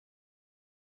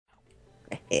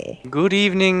Good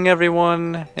evening,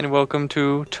 everyone, and welcome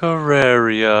to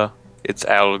Terraria. It's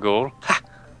Algol. Ha!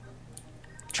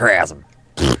 TRAZOM.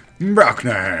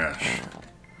 BrockNash.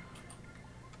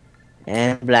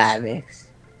 And Blobex.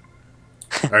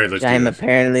 Alright, let's do I'm this.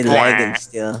 apparently lagging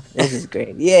still. This is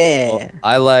great. Yeah. Well,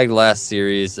 I lagged last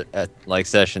series at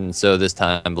session, so this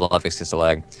time Blobex gets to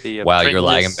lag. Wow, you're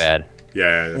lagging bad.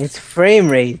 Yeah. It's frame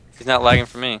rate. He's not lagging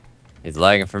for me. He's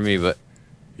lagging for me, but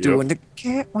doing the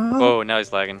cat. Whoa, now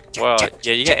he's lagging. Wow,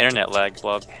 yeah, you got internet lag,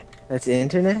 Blob. That's the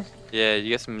internet? Yeah, you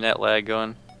got some net lag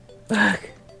going. Fuck.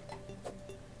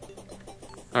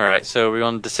 Alright, so we're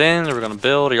gonna descend, or we're gonna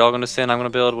build? Are y'all gonna descend? I'm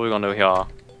gonna build? What are we gonna do here?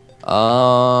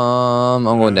 I'm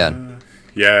going down.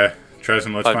 Yeah.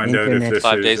 TRAZOM, let's find out if this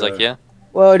 5 is... days, like, yeah?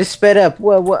 Whoa, just sped up.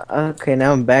 What? Okay,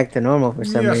 now I'm back to normal for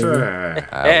some Yes, reason. sir.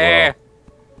 Hey,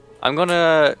 I'm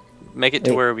gonna make it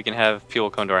to Wait. where we can have people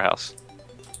come to our house.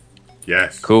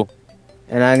 Yes. Cool.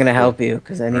 And I'm gonna help you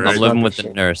because I need Alright. to I'm stop living this with the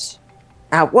shit. nurse.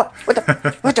 Ow, what? What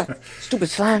the? What the? Stupid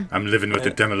slime. I'm living with the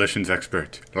demolitions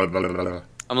expert. Blah, blah, blah, blah.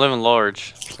 I'm living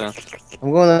large, so...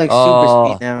 I'm going like Oh.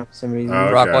 super speed now for some reason. Oh,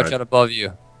 Brock, God. watch out above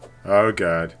you. Oh,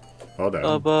 God. Hold on.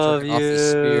 Above Off the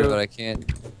spear, but you. I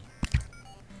can't.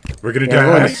 We're gonna Yeah, I'm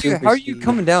going die. to super How are you speed.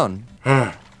 coming down?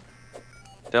 They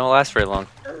don't last very long.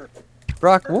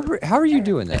 Brock, how are you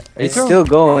doing that? Are you It's throwing still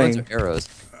bullets going. or arrows.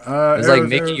 Uh, It's like arrows,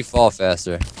 making arrows. you fall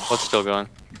faster. What's still going?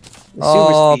 Super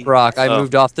Oh, speed. Brock, I Oh.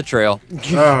 moved off the trail.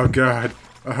 Oh, God.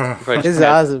 Oh. Right, This is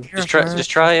awesome. Just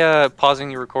try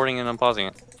pausing your recording and unpausing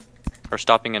it. Or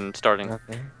stopping and starting.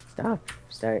 Okay. Stop.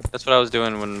 Start. That's what I was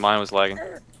doing when mine was lagging.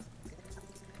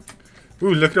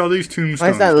 Ooh, look at all these tombstones.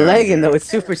 Mine's not down lagging here. though. It's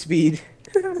super speed.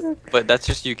 But that's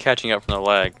just you catching up from the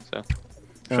lag, so.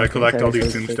 Should I collect Okay, all these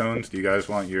so it's- tombstones? Do you guys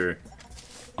want your...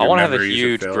 I want to have a memories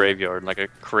huge filled? graveyard, like a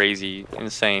crazy,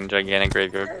 insane, gigantic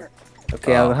graveyard.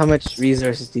 Okay, how much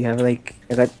resources do you have? Like,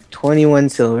 I got 21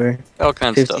 silver, All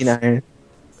kinds of 15 stuff. iron.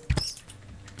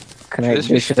 Can I? Should this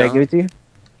be Should I stone? give it to you?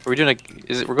 Are we doing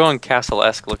a? We're going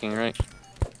castle-esque looking, right?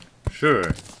 Sure.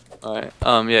 All right.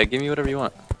 Yeah. Give me whatever you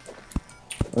want.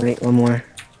 Wait, one more.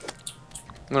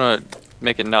 I'm gonna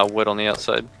make it not wood on the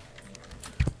outside.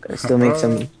 Gotta still make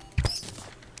some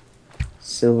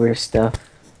silver stuff.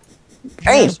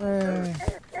 Damn!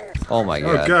 Oh my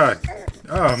Oh, god. God.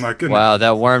 Oh, my goodness. Wow,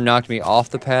 that worm knocked me off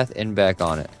the path and back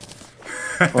on it.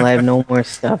 Well, I have no more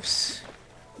stuffs.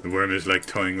 The worm is like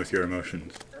toying with your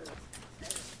emotions.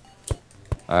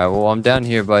 Alright, well, I'm down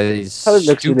here by these That looks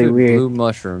really stupid weird. blue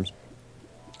mushrooms.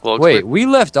 Well, it's Wait, weird. we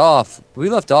left off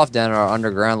down in our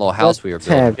underground little house we were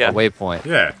building. Yeah. A waypoint.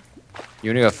 Yeah. You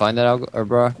wanna go find that, or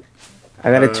bro?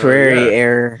 I got a Terraria yeah.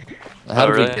 error. How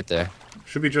did we really? get there?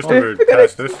 Should be just over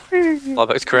past this.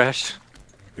 Blobex crashed.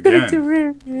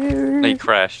 Again. No, you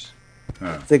crashed.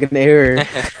 Oh. It's like an error.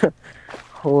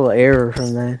 Whole error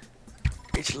from that.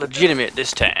 It's legitimate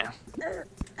this time.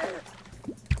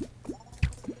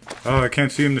 Oh, I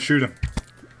can't see him to shoot him.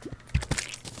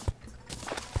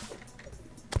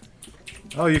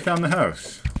 Oh, you found the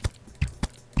house.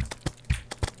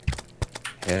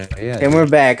 Yeah. And we're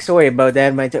back. Sorry about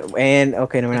that. And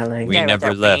okay, no, we're not lagging. We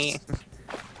never left.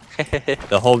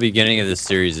 The whole beginning of this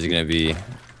series is gonna be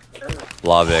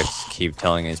Blobex keep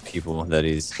telling his people that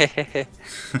he's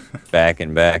back,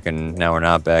 and now we're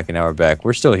not back, and now we're back.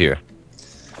 We're still here.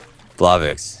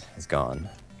 Blobex is gone.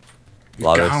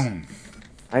 Blobex. Gone.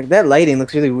 Like, that lighting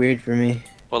looks really weird for me.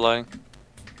 What lighting?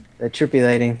 That trippy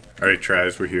lighting. Alright,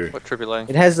 Traz, we're here. What trippy lighting?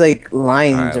 It has like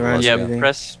lines Alright, well, around Yeah, everything.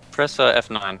 press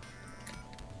F9.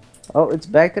 Oh, it's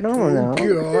back to normal now.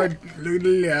 God, look at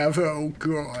the lava, oh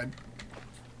God.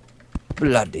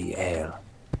 Bloody hell.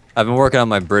 I've been working on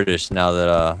my British now that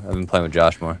I've been playing with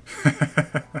Josh more.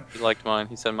 He liked mine.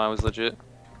 He said mine was legit.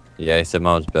 Yeah, he said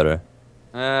mine was better.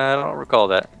 I don't recall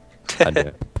that. I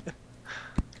do.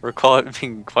 Recall it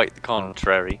being quite the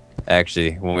contrary.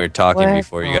 Actually, when we were talking What?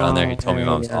 before you got on there, he told me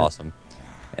mine was yeah. awesome.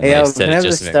 And Hey, I can I have the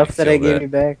to make stuff me that I feel gave bad. you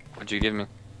back? What'd you give me?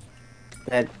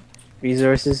 That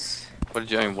resources, What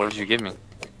did you give me?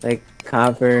 like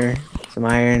copper, some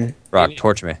iron. Brock,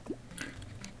 torch me.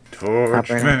 Torch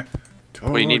Copper. me.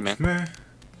 Torch What do you need, man? me.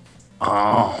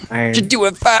 Oh. Iron. Just do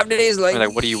it 5 days I like mean,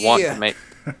 like, what do you want to make?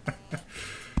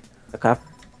 The copper.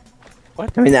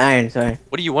 What? I mean the iron. Sorry.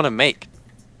 What do you want to make?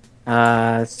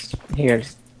 Here,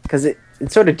 because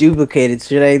it's sort of duplicated.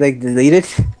 Should I like delete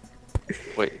it?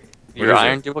 Wait, What your is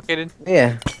iron it? duplicated?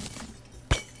 Yeah.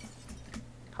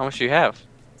 How much do you have?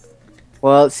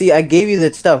 Well, see, I gave you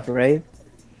that stuff, right?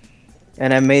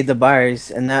 And I made the bars,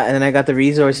 and then I got the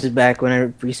resources back when I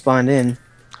respawned in.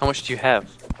 How much do you have?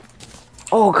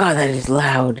 Oh god, that is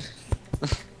loud.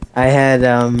 I had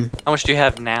How much do you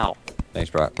have now? Thanks,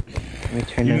 Brock. Let me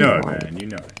turn You down know the it, volume. man. You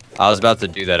know it. I was about to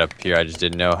do that up here. I just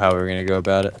didn't know how we were gonna go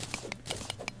about it.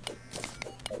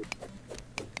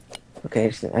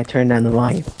 Okay, so I turned down the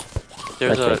volume.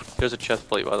 There's a chest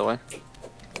plate, by the way.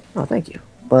 Oh, thank you.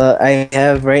 But I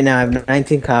have right now. I have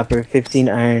 19 copper, 15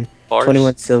 iron, Bars?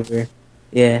 21 silver.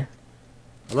 Yeah.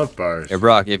 I love bars. Hey,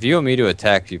 Brock, if you want me to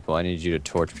attack people, I need you to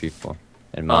torch people.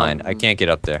 And mine, I can't get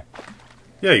up there.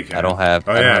 Yeah, you can. I don't have.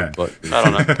 Oh, I don't yeah. have but I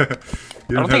don't know.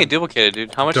 You I don't think have- it duplicated,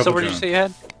 dude. How much Double silver did you jump. say you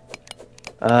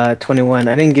had? 21.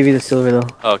 I didn't give you the silver though.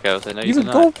 Oh, okay, I was like, no, you You did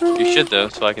can go not. for You it. should though,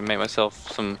 so I can make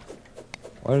myself some.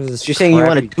 What is this? You're saying you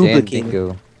want to crappy duplicate it.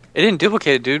 Dandigo? It didn't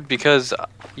duplicate it, dude, because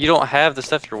you don't have the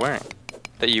stuff you're wearing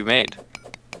that you made.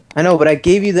 I know, but I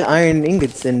gave you the iron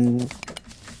ingots and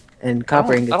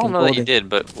copper ingots. I don't and know that gold you did,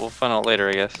 but we'll find out later,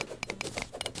 I guess.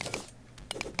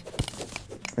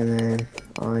 And then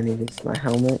all I need is my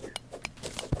helmet.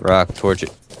 Brock, torch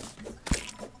it.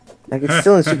 Like it's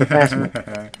still in super fast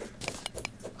mode.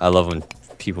 I love when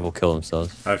people kill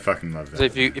themselves. I fucking love So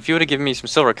that. if you would have given me some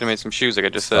silver, I could have made some shoes, like I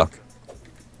just said. Stuck.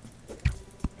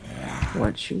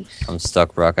 What shoes? I'm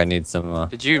stuck, Brock. I need some.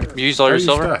 Did you use all How are your you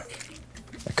silver?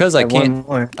 stuck? Because I have can't. one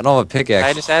more. I don't have a pickaxe.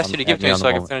 I just asked you to give it to me on so the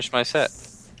I can moment. finish my set.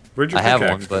 Where'd your I have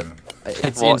pickaxe one, go?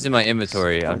 It's, Well- it's in my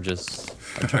inventory. I'm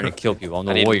trying to kill people. I'm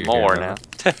the I need warrior. here, more remember?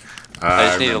 now. I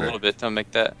just need a remember. little bit to make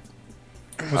that.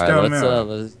 What's Alright, down let's now?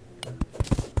 let's.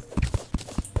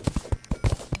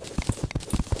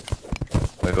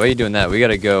 Wait, why are you doing that? We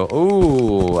gotta go.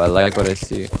 Ooh, I like what I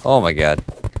see. Oh my god.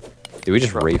 Did we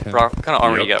just rape him? Brock, what kind of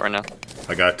armor you Yep. got right now?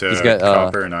 I got, He's got,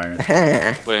 copper and iron.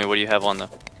 What do you have on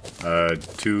though?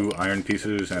 2 iron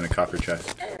pieces and a copper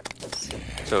chest.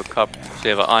 So so you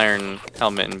have an iron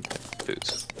helmet and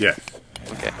boots. Yes,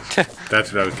 Okay.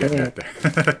 that's what I was getting at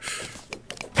there.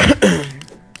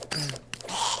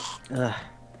 Ugh.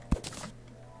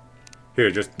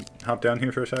 Here, just hop down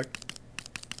here for a sec.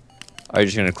 Are you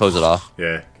just gonna close it off?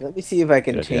 Yeah. Let me see if I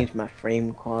can Good idea. change my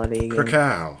frame quality again.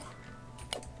 Cacao.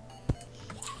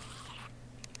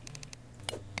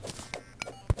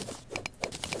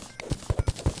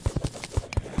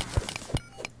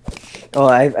 Oh,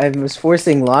 I was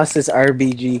forcing lossless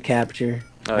RBG capture.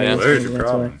 Oh I yeah. was- There's your that's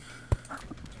problem.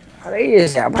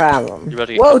 There's a problem. You're about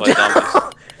to get Whoa, killed by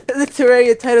zombies. the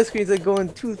Terraria title screens are going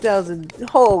 2,000.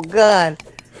 Oh god,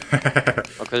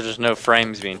 Because there's no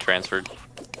frames being transferred.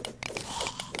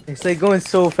 it's like going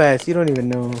so fast. You don't even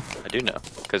know. I do know,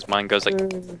 because mine goes like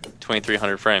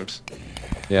 2,300 frames.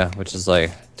 Yeah, which is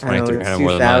like I know 2,300 it's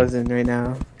more than mine. 2,000 right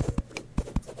now.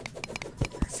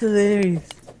 That's hilarious.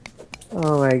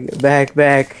 Oh my, back.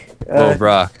 Whoa,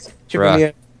 Brock. tripping me Brock.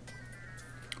 up.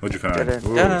 What'd you find?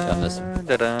 Ooh, Done this.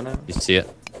 Da-da-da. You see it?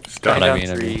 stuff. What I Cutting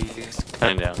down mean, trees.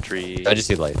 Cutting down trees. I just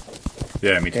see light.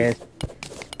 Yeah, me too. Okay.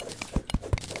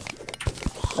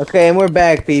 Okay, and we're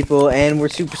back, people, and we're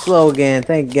super slow again.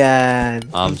 Thank God.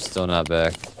 I'm still not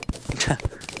back.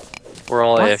 We're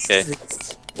all Why AFK. is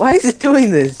it- Why is it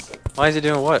doing this? Why is it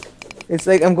doing what? It's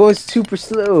like I'm going super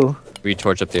slow. We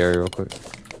torch up the area real quick.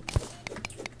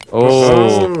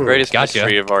 Oh, Ooh. Greatest Gotcha.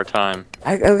 mystery of our time.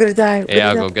 I'm gonna die. hey,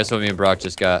 Algol, guess what me and Brock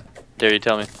just got? Dare you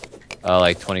tell me?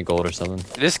 Like 20 gold or something.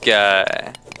 This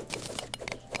guy.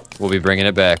 We'll be bringing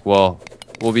it back. Well,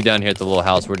 we'll be down here at the little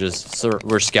house.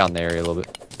 We're scouting the area a little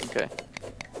bit. Okay.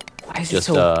 Why is just,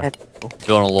 it so bad?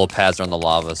 Building a little path around the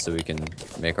lava so we can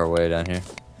make our way down here.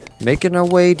 Making our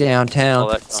way downtown. All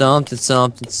that- Something,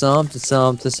 something, something,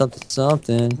 something, something,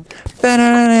 something.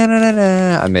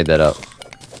 Ba-da-da-da-da-da. I made that up.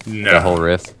 No. That whole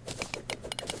riff.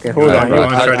 Okay, hold Alright, on. you Brock,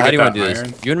 wanna how try to how get do you want that to do this? iron?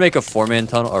 You want to make a 4-man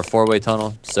tunnel or 4-way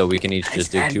tunnel so we can each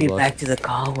just dig add 2 me blocks? back to the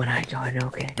call when I join,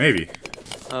 okay? Maybe.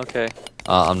 Okay.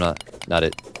 I'm not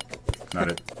it.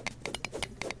 Not it.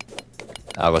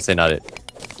 I would say not it.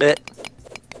 Bit.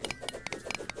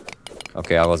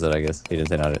 Okay, I was it, I guess. He didn't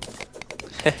say not it.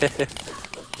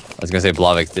 I was gonna say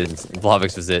Blobex didn't.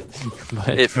 Blobex was it.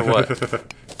 But It for what?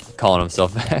 calling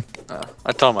himself back.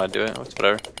 I told him I'd do it. It's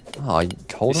whatever. Oh, you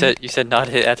told You him? said not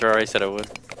hit after I already said I would.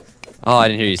 Oh, I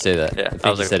didn't hear you say that. Yeah, I think I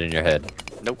was you like- said it in your head.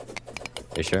 Nope.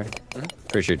 You sure?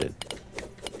 Pretty sure you did.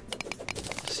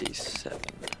 C7.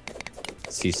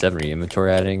 C7, are you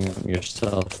inventory adding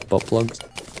yourself butt plugs?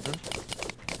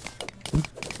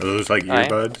 Are those like I am.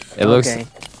 earbuds? It looks. Okay.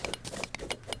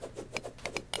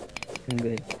 I'm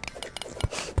good.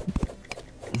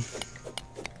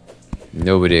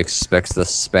 Nobody expects the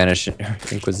Spanish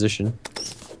Inquisition.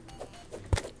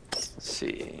 Let's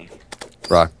see.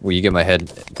 Brock, will you get my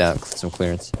head down some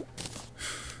clearance?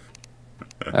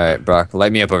 All right, Brock,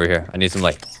 light me up over here. I need some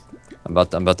light. I'm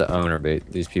about to owner bait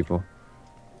these people.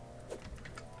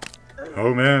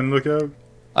 Oh man, look out.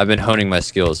 I've been honing my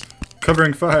skills.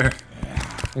 Covering fire.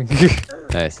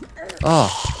 Nice. Oh.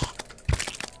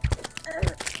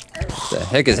 What the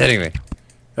heck is hitting me?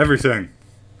 Everything.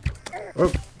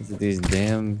 Oh, Is it these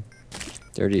damn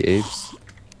dirty apes?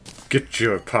 get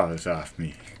your paws off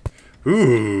me.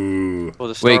 Ooh. Well,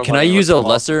 the Wait, star can I lightning use would a come off.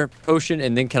 lesser potion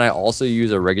and then can I also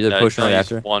use a regular No, potion you right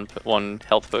can after? only use one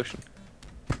health potion.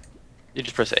 You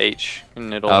just press H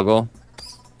and it'll. Algol?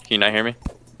 Can you not hear me?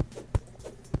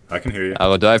 I can hear you.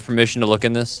 Algol, do I have permission to look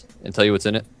in this and tell you what's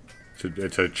in it?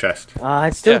 It's a chest.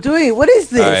 It's still Yeah. doing it. What is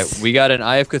this? Alright, we got an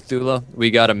Eye of Cthulhu.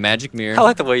 We got a magic mirror. I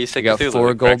like the way you say We got Cthulhu,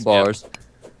 4 it cracks gold me up. bars.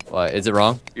 What, is it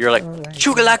wrong? You're like,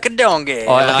 chugga like a donkey.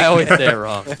 Oh, I always say it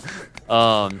wrong.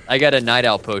 I got a night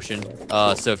owl potion.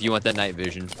 So if you want that night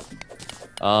vision.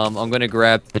 I'm gonna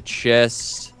grab the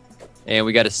chest, and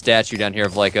we got a statue down here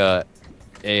of like a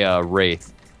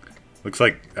wraith. Looks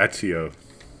like Ezio.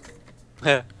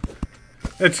 Ezio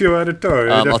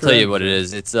Auditore. I'll tell you what it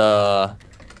is. It's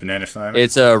Banana slime.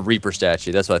 it's a reaper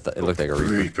statue. That's what I thought. It looked like a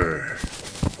reaper. Reaper.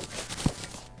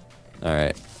 All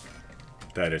right.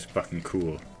 That is fucking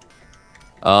cool.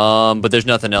 But there's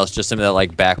nothing else. Just some of that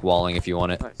like back walling if you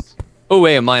want it. Nice. Oh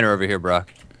wait, a miner over here,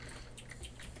 Brock.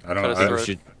 I don't Cut know. his I think throat. we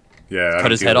should. Yeah, I cut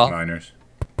don't his deal head with off? miners.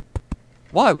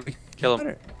 Why? Kill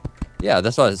him. Yeah,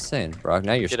 that's what I was saying, Brock.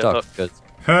 Now you're Get a stuck. hook. 'Cause-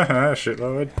 Haha,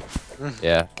 shitload.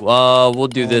 yeah. Well, we'll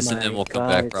do Oh this and my then we'll come God,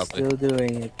 back it's probably. Still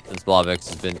doing it. Since Blobex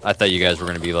has been, I thought you guys were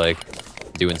gonna be like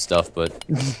doing stuff, but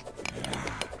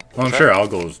Well, I'm sure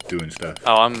Algol's doing stuff.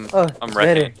 Oh, I'm Oh, I'm it's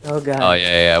ready. better. Oh god. oh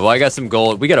yeah. Well, I got some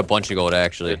gold. We got a bunch of gold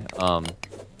actually.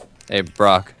 Hey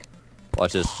Brock,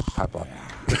 watch this. Pop off.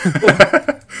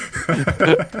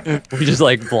 We just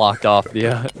like blocked off the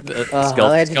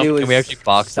All I had to do was and we actually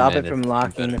boxed stop them it in. from It's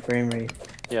locking better. the frame rate.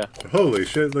 Holy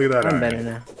shit, look at that I'm iron. better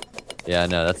now. Yeah,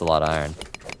 no, that's a lot of iron.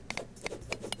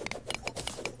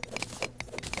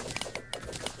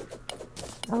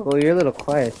 Oh, well, you're a little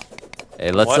quiet.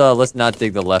 Hey, let's What? let's not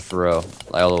dig the left row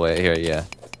like, all the way here. Yeah,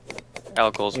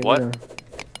 Algol's You're a what? little- you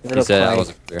you're a little said I quiet.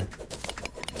 wasn't clear.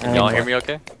 Can y'all hear me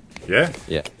okay? Yeah?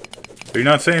 Yeah. But you're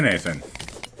not saying anything.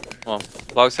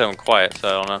 Blog said I'm quiet, so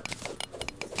I don't know.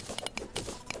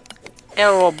 Yeah,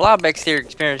 well, Blobex here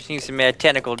experiencing some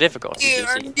technical difficulties.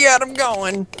 Get him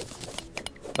going.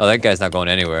 Oh, that guy's not going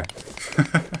anywhere.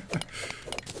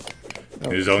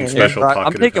 His own Okay. special Brock, pocket.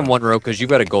 I'm of taking time. one row because you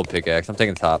got a gold pickaxe. I'm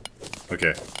taking top.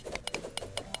 Okay.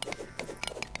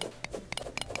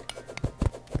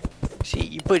 See,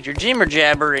 you put your jimmer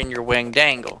jabber in your wing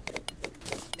dangle.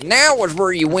 Now was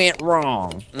where you went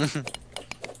wrong.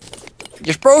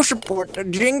 You're supposed to put the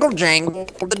jingle jangle,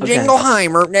 the Okay.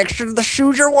 jingleheimer next to the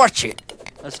Suzer Watch It.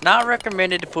 It's not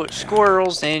recommended to put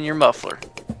squirrels in your muffler.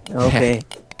 Okay.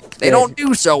 They don't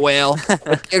do so well.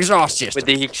 Exhaust system. With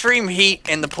the extreme heat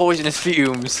and the poisonous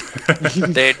fumes,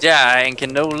 they die and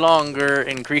can no longer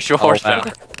increase your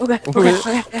horsepower. Okay.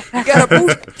 You gotta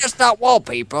boost just that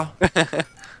wallpaper.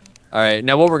 Alright,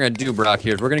 now what we're gonna do, Brock,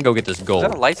 here is we're gonna go get this Is gold.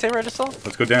 that a lightsaber I just saw?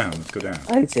 Let's go down. Let's go down.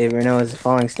 Lightsaber, no, it's a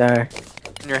falling star.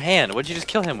 In your hand. What'd you just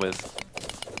kill him with?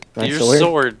 My Your sword?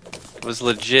 sword was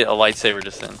legit a lightsaber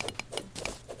just then.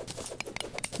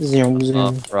 Zoom,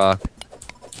 zoom. Brock.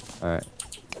 Alright.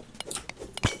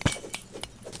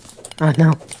 Oh,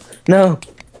 no. No.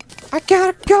 I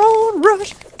got a gold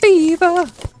rush fever.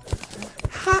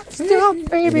 Hot stuff,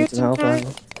 baby. Need some help, tonight.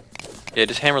 Yeah,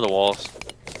 just hammer the walls.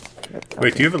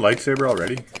 Wait, do you have a lightsaber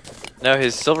already? No,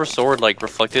 his silver sword like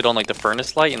reflected on like the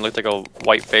furnace light and looked like a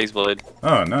white phase blade.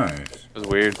 Oh, nice. It was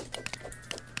weird.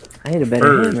 I need a better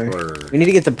Bird hammer. word. We need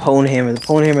to get the pwn hammer. The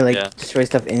pwn hammer, like, Yeah. destroys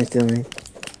stuff instantly.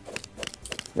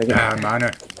 Like, Ah,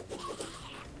 miner.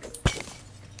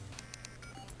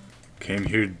 Came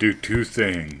here to do two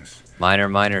things. Miner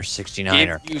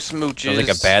 69er. Give you smooches. Sounds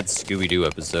like a bad Scooby-Doo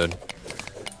episode.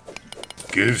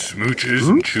 Give smooches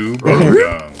and chew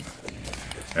bubblegum.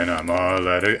 And I'm all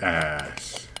out of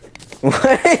ass.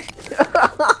 what?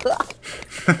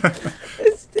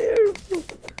 It's terrible.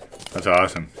 That's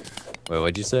awesome. Wait,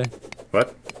 what'd you say?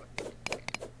 What?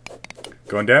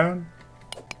 Going down?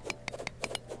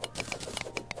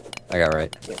 I got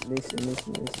right. Listen.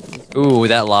 Ooh,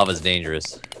 that lava's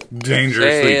dangerous. Dangerously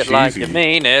Say it cheesy. like you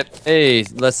mean it. Hey,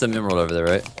 that's some emerald over there,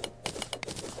 right?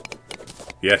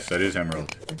 Yes, that is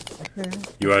emerald.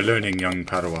 You are learning, young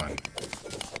Padawan.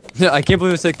 I can't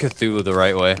believe I said Cthulhu the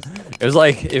right way. It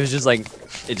was just like,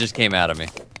 it just came out of me.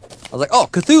 I was like, oh,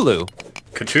 Cthulhu.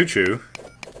 Kachuchu.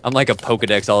 I'm like a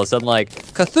Pokedex all of a sudden, like,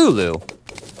 Cthulhu.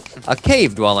 A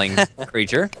cave-dwelling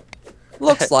creature.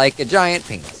 Looks like a giant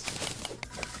penis.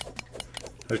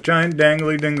 This giant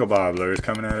dangly dingle-bobbler is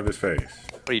coming out of his face.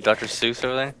 What are you, Dr. Seuss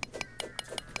over there?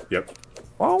 Yep.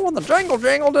 Well, when the jangle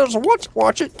does,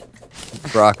 watch it.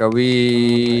 Brock, are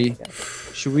we...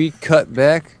 Should we cut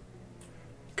back?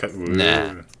 Cut.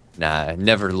 Nah.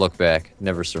 Never look back.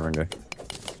 Never surrender.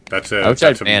 That's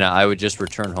Outside mana, I would just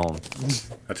return home.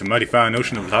 That's a mighty fine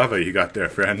ocean of lava you got there,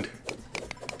 friend.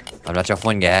 I'm not your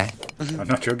fun guy. I'm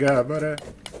not your guy, buddy.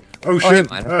 Oh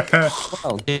shit!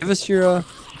 Wow, give us your.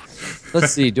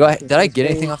 Let's see. Did I get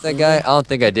anything off that guy? I don't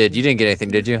think I did. You didn't get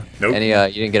anything, did you? Nope. Any?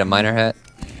 You didn't get a miner hat?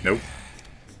 Nope.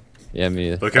 Yeah, me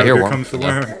either. Look out! Here comes the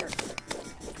worm.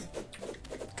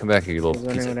 Come back here, you little I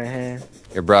was piece wondering of... what I had.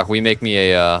 Here, Brock. Will you make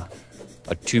me a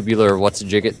tubular? What's a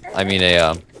jigget? I mean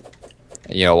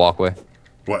a walkway.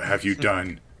 What have you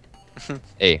done?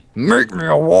 Hey, make me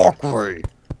a walkway.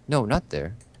 No, not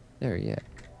there. There, yeah.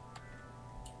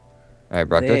 All right,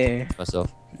 Brock. There.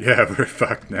 Myself. Yeah, we're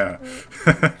fucked now.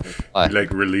 Why? We, like,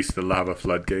 released the lava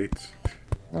floodgates.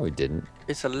 No, we didn't.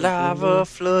 It's a lava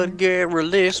floodgate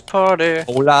release party.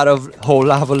 Whole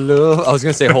lava love. I was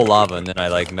gonna say whole lava, and then I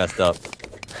like messed up.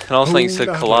 And also you said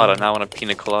colada, now I want a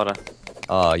pina colada.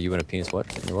 You want a penis what?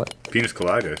 In your what? Penis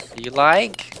colitis. You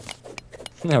like?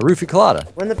 Yeah, roofie colada.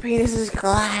 When the penises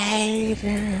collide.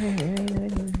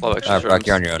 Blobex Alright, Brock,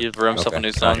 you're on your own. You've wrote himself a new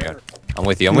Okay, song. I'm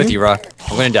with you. I'm with you, Rock.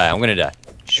 I'm gonna die. I'm gonna die.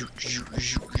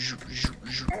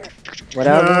 What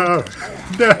else?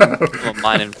 No! No! Little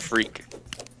mining freak.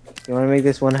 You want to make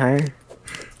this one higher?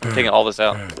 I'm taking all this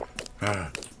out.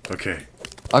 Okay.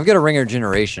 I've got a ringer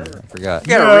generation. I forgot.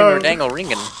 You got a ringer dangle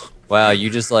ringing. Wow, you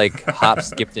just like hop,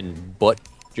 skipped, and butt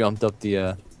jumped up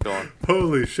the. Go on.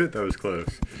 Holy shit, that was close.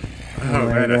 Oh, Oh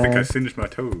my man, I think I God. singed my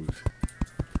toes.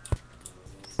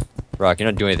 Rock, you're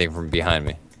not doing anything from behind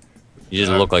me. You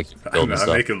just look like you're building I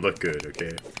stuff. make it look good,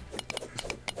 okay?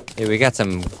 Hey, we got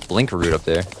some blink root up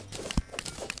there.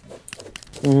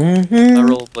 The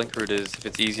rule of blink root is if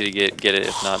it's easy to get it.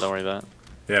 If not, don't worry about it.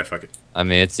 Yeah, fuck it. I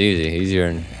mean, it's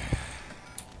easier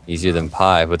than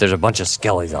pie, but there's a bunch of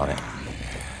skellies on it.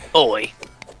 Oi.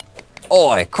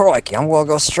 Oi, crikey, I'm gonna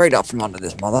go straight up from under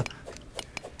this mother.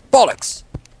 Bollocks!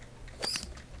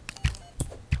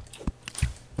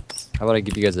 How about I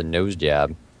give you guys a nose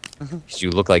jab? Because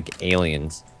you look like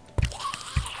aliens.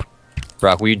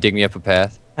 Brock, will you dig me up a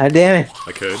path? Ah, damn it.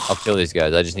 I could. I'll kill these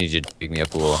guys. I just need you to dig me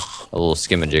up a little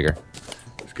skimajigger.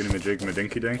 Skinny-ma-jig,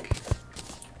 ma-dinky-dink.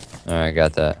 Alright,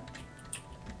 got that.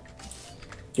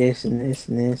 This and this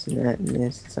and this and that and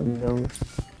this. Some of those.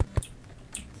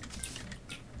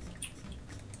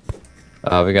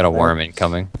 We got a worm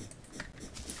incoming.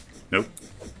 Nope.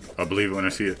 I'll believe it when I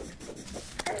see it.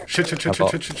 Shit, shit, How shit, shit,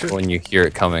 about shit, shit, shit. when you hear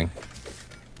it coming?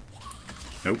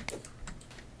 Nope.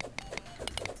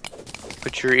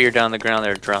 Put your ear down the ground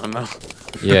there, Geronimo.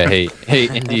 Yeah, hey,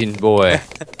 Indian boy.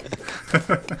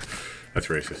 That's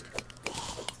racist.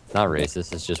 Not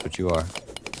racist, it's just what you are.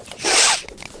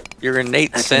 Your innate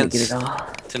I can't get sense it all.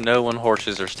 to know when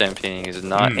horses are stampeding is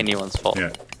not anyone's fault.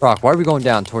 Yeah. Brock, why are we going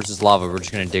down towards this lava we're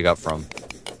just gonna dig up from?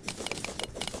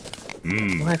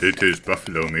 What? It is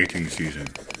buffalo mating season.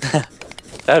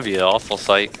 That'd be an awful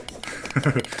sight.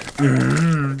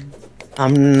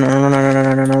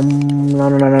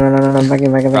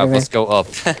 Brock, let's go up.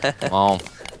 Come on.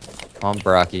 Come on,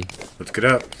 Brocky. Let's get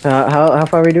up. How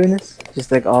far are we doing this?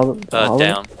 Just like all of it?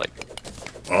 Down. Like,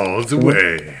 All the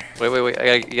way.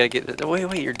 wait. You gotta get.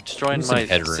 Wait. You're destroying Give me some my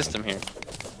headroom. system here.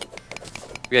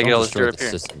 We gotta get all this dirt up here.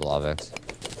 System, Blobex.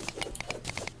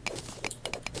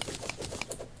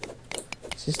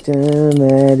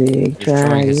 Systematic Destroying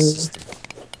trial. his system.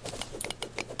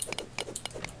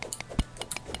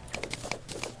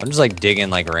 I'm just like digging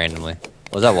like randomly.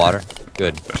 Was that water?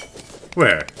 Good.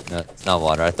 Where? No, it's not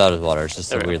water. I thought it was water. It's just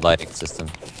There a we weird lighting system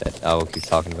that I will keep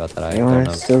talking about that I You don't want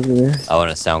know. to still do this? I want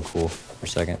to sound cool for a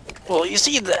second. Well, you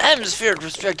see, the atmospheric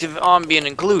perspective ambient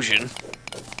inclusion.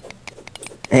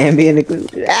 Ambient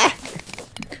occlusion. Ah!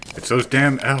 It's those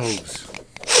damn elves.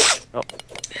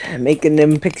 Making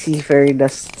them pixie fairy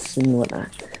dusts and whatnot.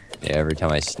 Yeah, every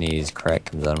time I sneeze, crack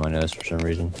comes out of my nose for some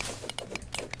reason.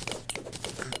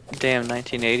 Damn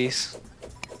 1980s.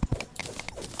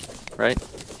 Right?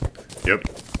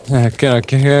 Yep. Can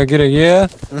I get a yeah?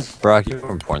 Brock, you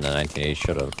weren't born in the 1980s.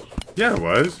 Shut up. Yeah, it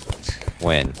was.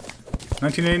 When?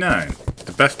 1989.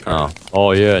 The best part.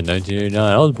 Oh yeah, 1989.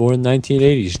 I was born in the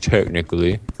 1980s,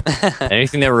 technically.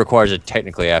 Anything that requires it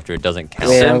technically after it doesn't count.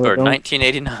 Wait, December don't-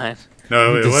 1989.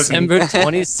 No, it wasn't. December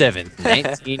 27th,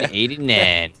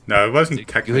 1989. No, it wasn't Good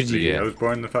technically. year. I was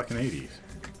born in the fucking 80s.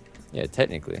 Yeah,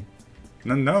 technically.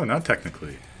 No, not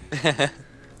technically.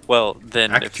 Well,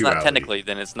 then if it's not Actuality. technically,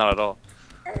 then it's not at all.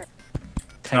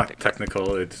 It's not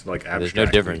technical, it's like abstract. There's no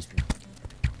difference.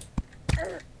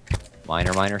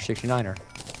 Minor 69er.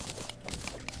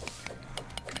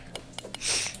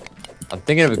 I'm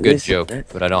thinking of a good This- joke,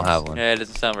 but I don't have one. Yeah, it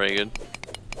doesn't sound very good.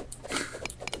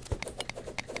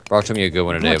 Brock told me a good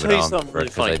one today, I'm but gonna I tell you don't something really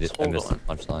because I funny. missed the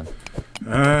punchline.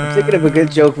 I'm thinking of a good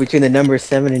joke between the numbers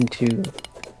 7 and 2.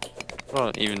 I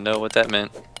don't even know what that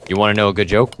meant. You want to know a good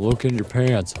joke? Look in your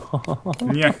pants.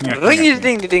 Yeah, Ring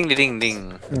ding ding ding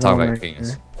ding. Talk about your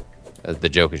penis. The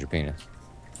joke is your penis.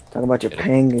 Talk about your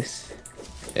pangus.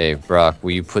 Hey, Brock,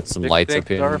 will you put some lights up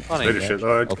here? Are funny. Later,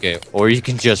 shitlord. Okay, or you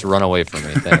can just run away from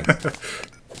me. Thanks.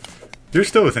 You're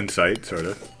still within sight, sort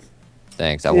of.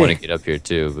 Thanks. I want to get up here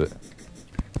too, but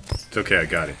It's okay, I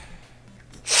got it.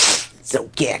 So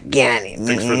get it, man.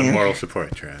 Thanks for the moral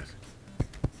support, Traz.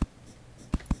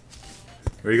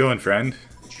 Where you going, friend?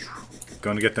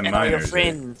 Going to get them And all your miners.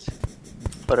 friends.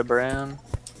 Butter Brown.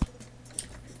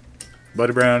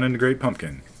 Butter Brown and the Great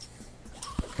Pumpkin.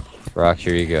 Brock,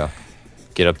 here you go.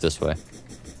 Get up this way,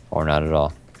 or not at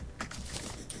all.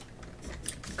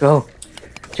 Go.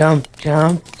 Jump,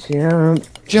 jump, jump.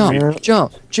 Jump,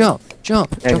 jump, jump,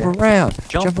 jump, Okay. jump around,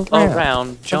 Jump jump around.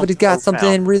 around. Somebody got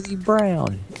something really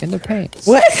brown in their pants.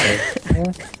 What?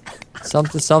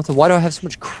 Something. Why do I have so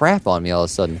much crap on me all of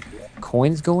a sudden?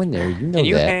 Coins go in there. You know Can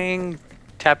you that. hang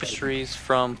tapestries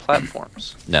from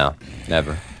platforms? No,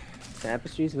 never.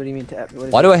 Tapestries? What do you mean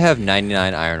Why do I have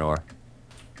 99 iron ore?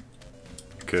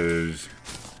 Because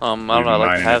I don't know. I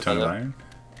like to have a ton of that. iron.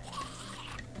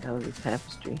 That was a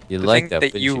tapestry. You The like thing that?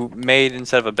 that but you made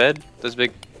instead of a bed? Those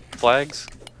big flags?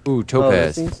 Ooh, Oh,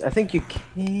 topaz. those things? I think you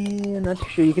can. I'm not too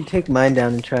sure. You can take mine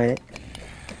down and try it.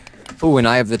 Ooh, and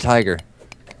Eye of the Tiger.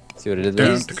 See what it is?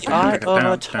 Down. He's the eye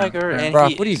of a tiger and Brock,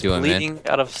 he what are you is doing, man? bleeding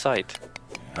out of sight.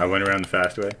 I went around the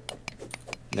fast way.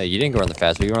 No, you didn't go on the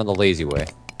fast way. You were on the lazy way.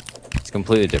 It's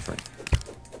completely different.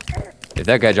 If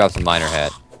that guy drops a miner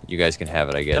hat, you guys can have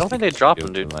it, I guess. I don't think they because drop you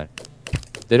them, do it dude. for mine.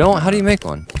 They don't? How do you make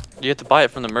one? You have to buy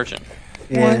it from the merchant.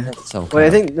 Yeah. What? Some Well, I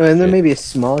kind think there shit. may be a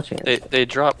small chance. They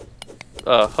drop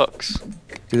hooks.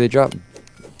 Do they drop?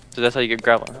 So that's how you get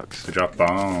grappling hooks. To drop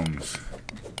bombs.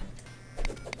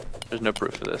 There's no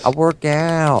proof of this. I work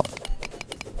out.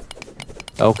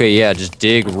 Okay, yeah, just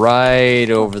dig right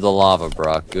over the lava,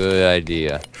 Brock. Good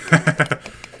idea.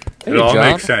 It all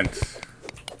John. makes sense.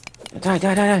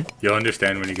 Die. You'll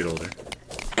understand when you get older.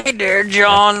 Hey there,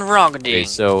 John Okay, Rogadine.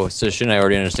 so shouldn't I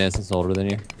already understand since I'm older than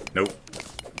you? Nope.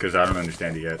 Because I don't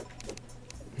understand it yet.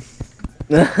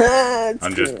 It's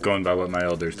I'm just cool. going by what my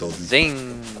elders told me.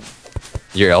 Zing.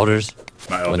 Your elders?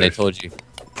 My elders. When they told you,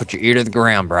 put your ear to the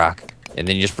ground, Brock. And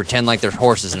then you just pretend like there's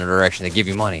horses in a direction. They give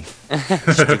you money.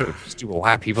 Stupid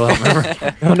white people. I don't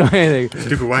remember. I don't know anything.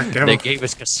 Stupid white devil. They gave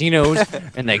us casinos,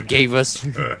 and they gave us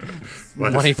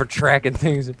What money is- for tracking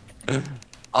things.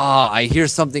 Ah, I hear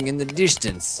something in the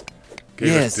distance.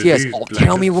 gave us Yes. disease Oh,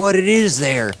 tell me blankets. what it is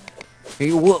there.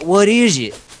 Hey, what is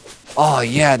it? Oh,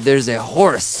 yeah, there's a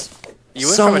horse. You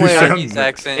went from a Somewhere Chinese in-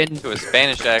 accent to a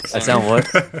Spanish accent. That sound what?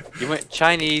 You went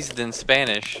Chinese, then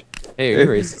Spanish. Hey, you're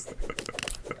racist.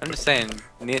 I'm just saying,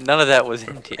 none of that was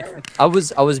Indian. I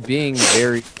was being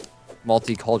very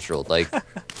multicultural. Like, I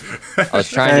was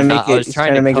trying to Trying to not, make I it. was He's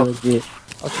trying trying to to make it co- legit.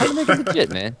 I was trying to make it legit,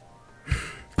 man.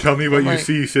 Tell me what you like-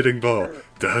 see, Sitting Bull.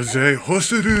 There's a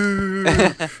horse-a-doo.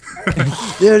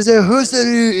 There's a horse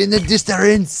in the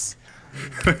distance.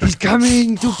 He's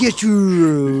coming to get you.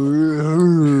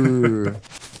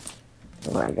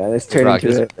 Oh my god, this turned Brock,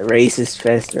 into a racist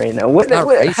fest right now. What? Not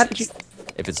How did you? racist.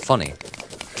 If it's funny.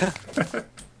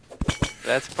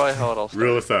 That's probably how it all started.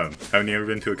 Rule of thumb. Haven't you ever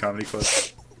been to a comedy club?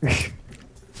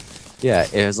 Yeah,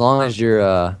 as long as you're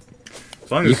As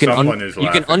long as someone is you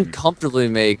laughing. can uncomfortably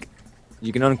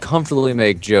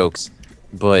make jokes,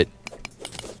 but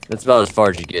that's about as far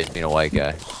as you get being a white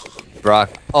guy.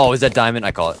 Brock, oh, is that diamond?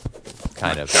 I call it.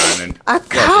 Kind of. Diamond. I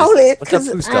call it what's that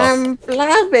blue because stuff? I'm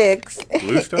Blobex.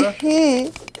 Blue stuff?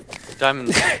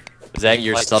 Diamonds. Is that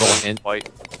your White. subtle hint White.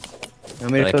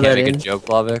 Want me that to I fill can't that make a in? joke,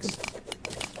 Blobex?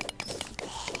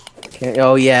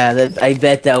 Oh yeah, I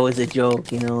bet that was a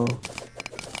joke. You know.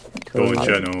 Don't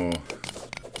Totally. you know?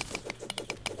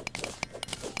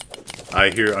 I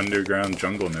hear underground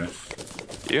jungleness.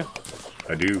 You?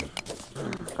 I do.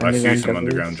 I see Underground some jungleness?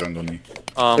 underground jungleness.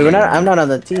 Wait, I'm not on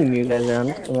the team. You guys are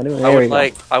on.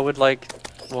 I would like.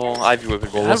 Well, Ivy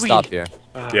Whip. Well, we'll stop here.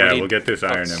 Yeah, we'll get this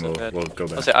iron and so we'll bad. go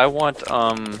back. I'll say I want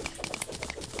a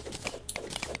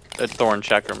thorn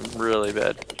chakram really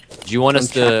bad. Do you want us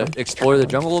to explore the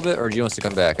jungle a little bit, or do you want us to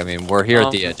come back? I mean, we're here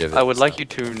at the edge of it. I would like you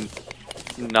to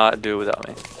not do it without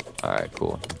me. Alright,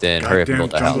 cool. Then hurry up and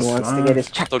build the Goddamn He house. wants to get his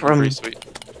Looking chakram. pretty sweet.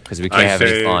 Because we can't I have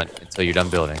any say- fun until you're done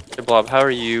building. Hey Blob, how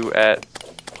are you at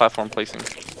platform placing?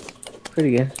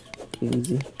 Pretty good.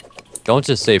 Easy. Don't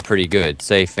just say pretty good.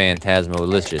 Say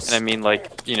phantasmalicious. And I mean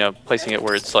like, placing it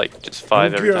where it's like just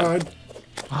 5 Oh, every time. God.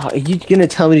 Oh, are you gonna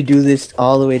tell me to do this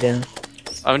all the way down?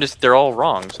 They're all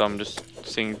wrong, so I'm just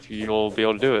seeing if you'll be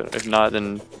able to do it. If not,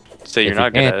 then say you're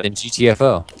not good at it. Then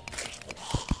GTFO.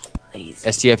 Please.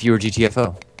 STFU or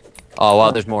GTFO. Oh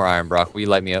wow, there's more iron, Brock. Will you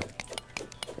light me up?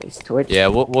 Please, Twitch. Yeah,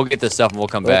 we'll get this stuff and we'll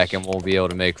come Twitch. back and we'll be able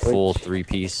to make full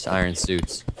 3-piece iron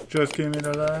suits. Just give me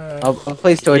the light. I'll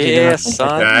place torch. Yeah,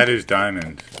 son. That is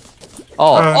diamond.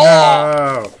 Oh,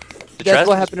 Oh, that's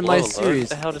what happened in my series. What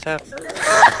the hell just happened?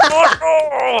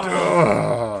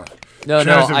 no! No,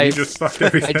 Trezom, you just fucked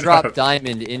everything I dropped up.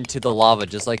 diamond into the lava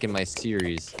just like in my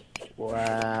series.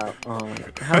 Wow.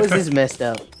 How is this messed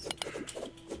up?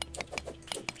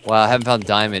 Wow, I haven't found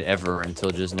diamond ever until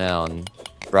just now. And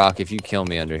Brock, if you kill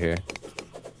me under here.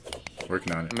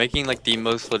 Working on it. I'm making like the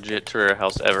most legit Terraria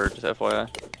house ever, just FYI.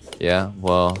 Yeah,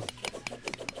 well,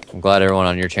 I'm glad everyone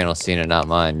on your channel's seen it, not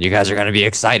mine. You guys are gonna be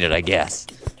excited, I guess.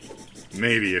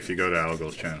 Maybe if you go to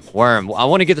Algol's channel. Worm, I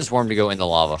want to get this worm to go in the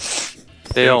lava.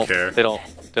 They don't don't care.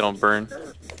 They don't burn.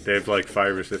 They have like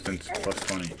fire resistance plus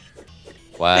 20.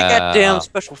 Wow. They got damn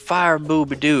special fire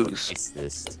booby doos.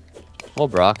 Racist. Well,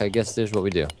 Brock, I guess there's what we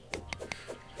do.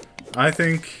 I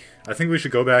think we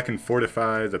should go back and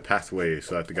fortify the pathway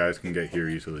so that the guys can get here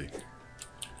easily.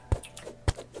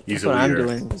 That's what I'm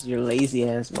doing. Because you're lazy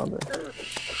ass mother.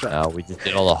 We just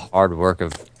did all the hard work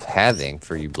of having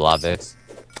for you, Blobex.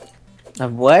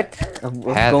 Of what? Of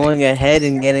going ahead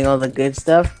and getting all the good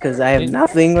stuff? Because I have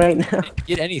nothing right now.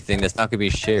 Get anything that's not gonna be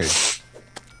shared.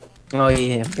 Oh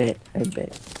yeah, I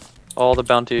bet. All the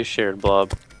bounty is shared,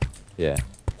 Blob. Yeah.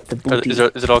 The booty. Is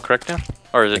it all correct now?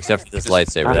 Or is it Except for this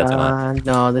lightsaber, that's mine.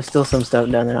 No, there's still some stuff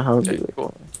down there. I'll do Okay, it.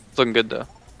 cool. It's looking good though.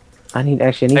 I need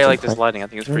I some like this lighting. I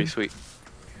think it's pretty sweet.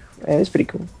 Yeah, it's pretty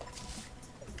cool.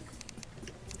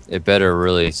 It better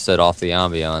really set off the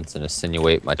ambiance and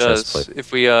insinuate my chest plate.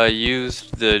 If we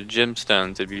used the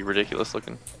gemstones, it'd be ridiculous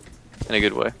looking, in a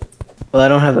good way. Well, I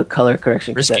don't have a color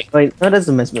correction. Risky. Wait, that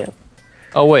doesn't mess me up.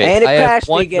 Oh wait, And it I have crashed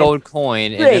one again. gold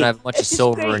coin and Great. then I have a bunch of This is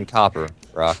silver great. and copper,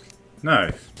 Brock.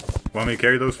 Nice. Want me to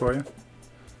carry those for you?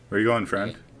 Where you going,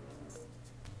 friend?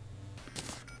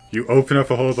 You open up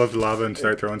a hole above the lava and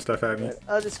start throwing stuff at me?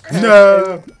 I'll just crash.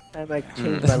 No! I might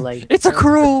change my light. It's a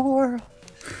cruel world.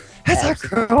 It's a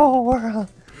cruel world.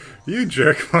 You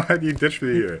jerk, why you ditched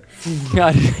me here?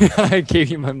 God, I gave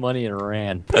you my money and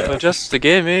ran. But just to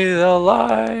give me the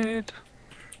light.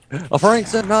 Oh, Frank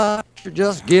Sinatra,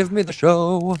 just give me the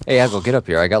show. Hey, Algol, get up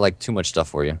here. I got like too much stuff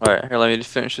for you. All right, here, let me just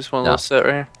finish this one No. little set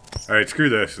right here. Alright, screw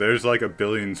this. There's like a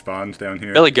billion spawns down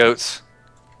here. Billy goats.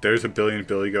 There's a billion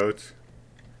billy goats.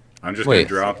 I'm just Wait.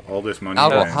 gonna drop all this money.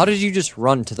 Algol, down. how did you just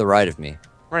run to the right of me?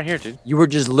 Right here, dude. You were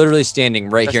just literally standing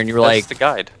right here and you were That's like, the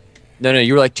guide. no,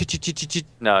 you were like, ch-ch-ch-ch-ch.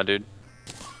 No, dude.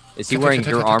 Is he wearing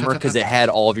your armor? Because it had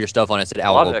all of your stuff on it. It said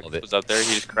Algol Blobex above it. was up there.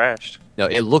 He just crashed. No,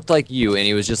 it looked like you, and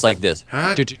he was just like this.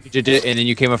 Huh? And then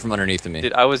you came up from underneath of me.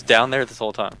 Dude, I was down there this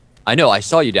whole time. I know, I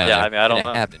saw you down Yeah, there. I mean, I don't and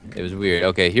know. It happened. It was weird.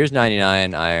 Okay, here's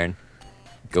 99 iron.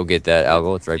 Go get that,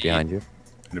 Algol. It's right behind you.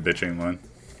 And the bitch ain't one.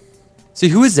 See,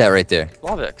 who is that right there?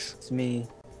 Blobex. It's me.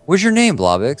 Where's your name,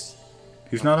 Blobex?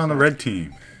 He's not on the red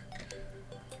team.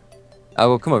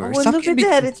 Algol, come over. Oh, Stop look getting at me-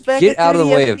 that. It's back Get at out of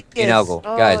the 30 way of me and FPS. Algol.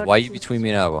 Oh, Guys, why are you Jesus. between me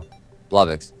and Algol?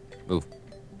 Blobex, move.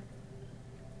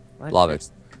 What?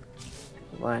 Blobex,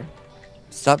 Why?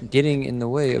 stop getting in the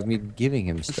way of me giving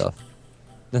him stuff.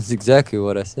 That's exactly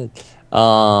what I said.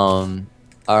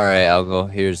 Alright, Algol,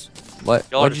 here's... What?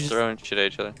 Y'all are What'd you just just... throwing shit at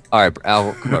each other. Alright,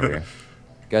 Algol, come over here.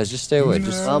 Guys, just stay away.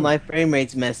 Just... Well, my frame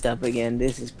rate's messed up again.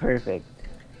 This is perfect.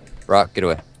 Brock, get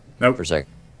away. Nope. For a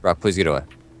second. Brock, please get away.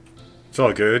 It's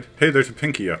all good. Hey, there's a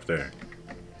pinky up there.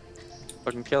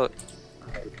 Fucking kill it.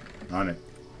 On it.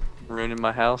 Ruining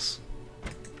my house.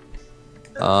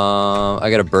 I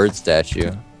got a bird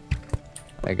statue.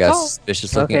 I got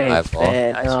suspicious looking Okay, eyeball.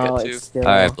 bad. Nice, No, good too. it's still...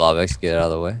 Alright, Blobex, get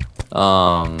out of the way.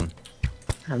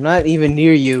 I'm not even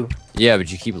near you. Yeah,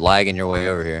 but you keep lagging your way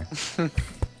over here.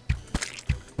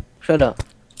 Shut up.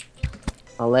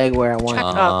 I'll lag where I want.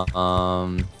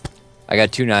 I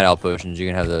got 2 night owl potions. You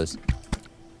can have those.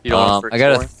 You don't want for I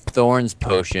got a exploring? thorns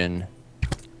potion.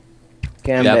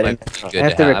 Okay, I'm that better. might be I good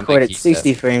have to to have. I record might at keep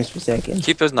 60 frames per second.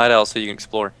 Keep those night owls so you can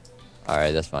explore. All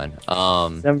right, that's fine.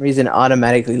 For some reason, it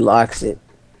automatically locks it.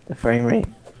 The frame rate.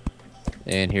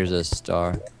 And here's a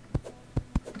star.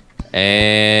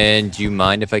 And do you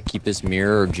mind if I keep this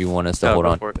mirror, or do you want us to No, hold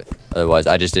go on? for it. Otherwise,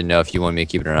 I just didn't know if you want me to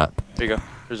keep it or not. There you go.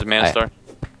 There's a man I- star.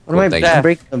 What am I thank you.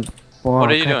 breaking them? What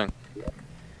are you doing?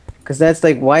 Because that's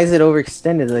like, why is it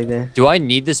overextended like that? Do I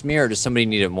need this mirror, or does somebody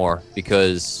need it more?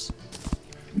 Because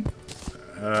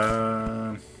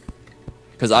Uh,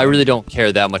 I really don't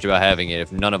care that much about having it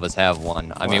if none of us have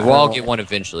one. I mean, we'll all get one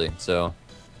eventually, so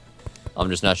I'm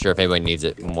just not sure if anybody needs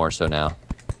it more so now.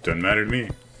 Doesn't matter to me.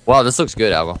 Wow, this looks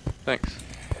good, Algol. Thanks.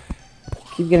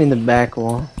 Keep getting the back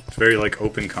wall. It's very like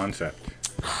open concept.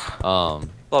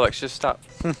 Blobex, just stop.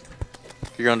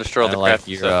 You're gonna destroy all the Like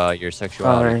crafting stuff. your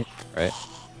sexuality, right?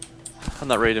 I'm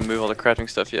not ready to move all the crafting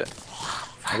stuff yet.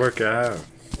 I work out.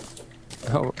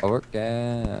 Oh, I work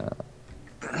out.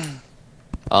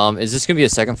 Is this gonna be a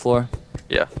second floor?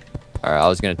 Yeah. All right, I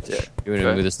was gonna. Yeah. You want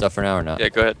to move this stuff for now or not? Yeah,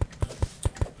 go ahead.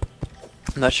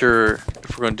 I'm not sure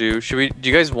if we're gonna do. Should we? Do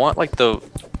you guys want like the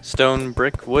stone,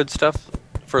 brick, wood stuff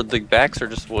for the backs or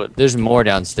just wood? There's more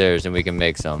downstairs, and we can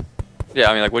make some. Yeah,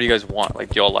 I mean, like, what do you guys want? Like,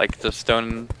 do y'all like the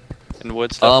stone and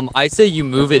wood stuff? I'd say you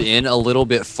move it in a little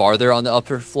bit farther on the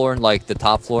upper floor, like the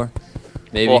top floor,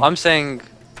 maybe. Well, I'm saying.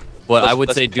 But I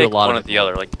would say do a lot one of or the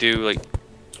other. Like, do like,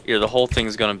 either the whole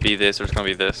thing's gonna be this or it's gonna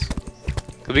be this.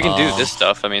 Cause we can do this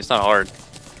stuff. I mean, it's not hard.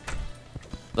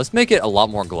 Let's make it a lot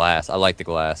more glass. I like the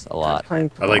glass a lot. I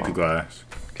like the glass.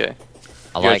 Okay.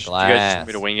 I like You guys glass. just want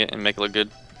me to wing it and make it look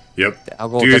good? Yep.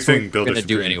 Algol, Do your that's what thing, build we're a gonna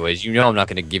do screen. anyways. You know I'm not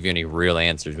gonna give you any real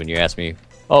answers when you ask me,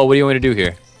 oh, what do you want me to do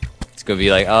here? It's gonna be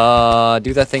like,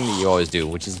 do that thing that you always do,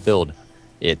 which is build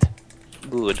it.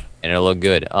 Good. And it'll look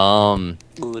good.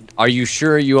 Good. Are you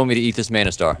sure you want me to eat this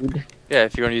mana star? Yeah,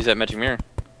 if you're gonna use that magic mirror.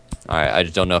 Alright, I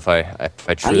just don't know if I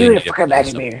I truly need a need it. fucking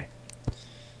magic mirror.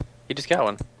 You just got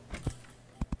one.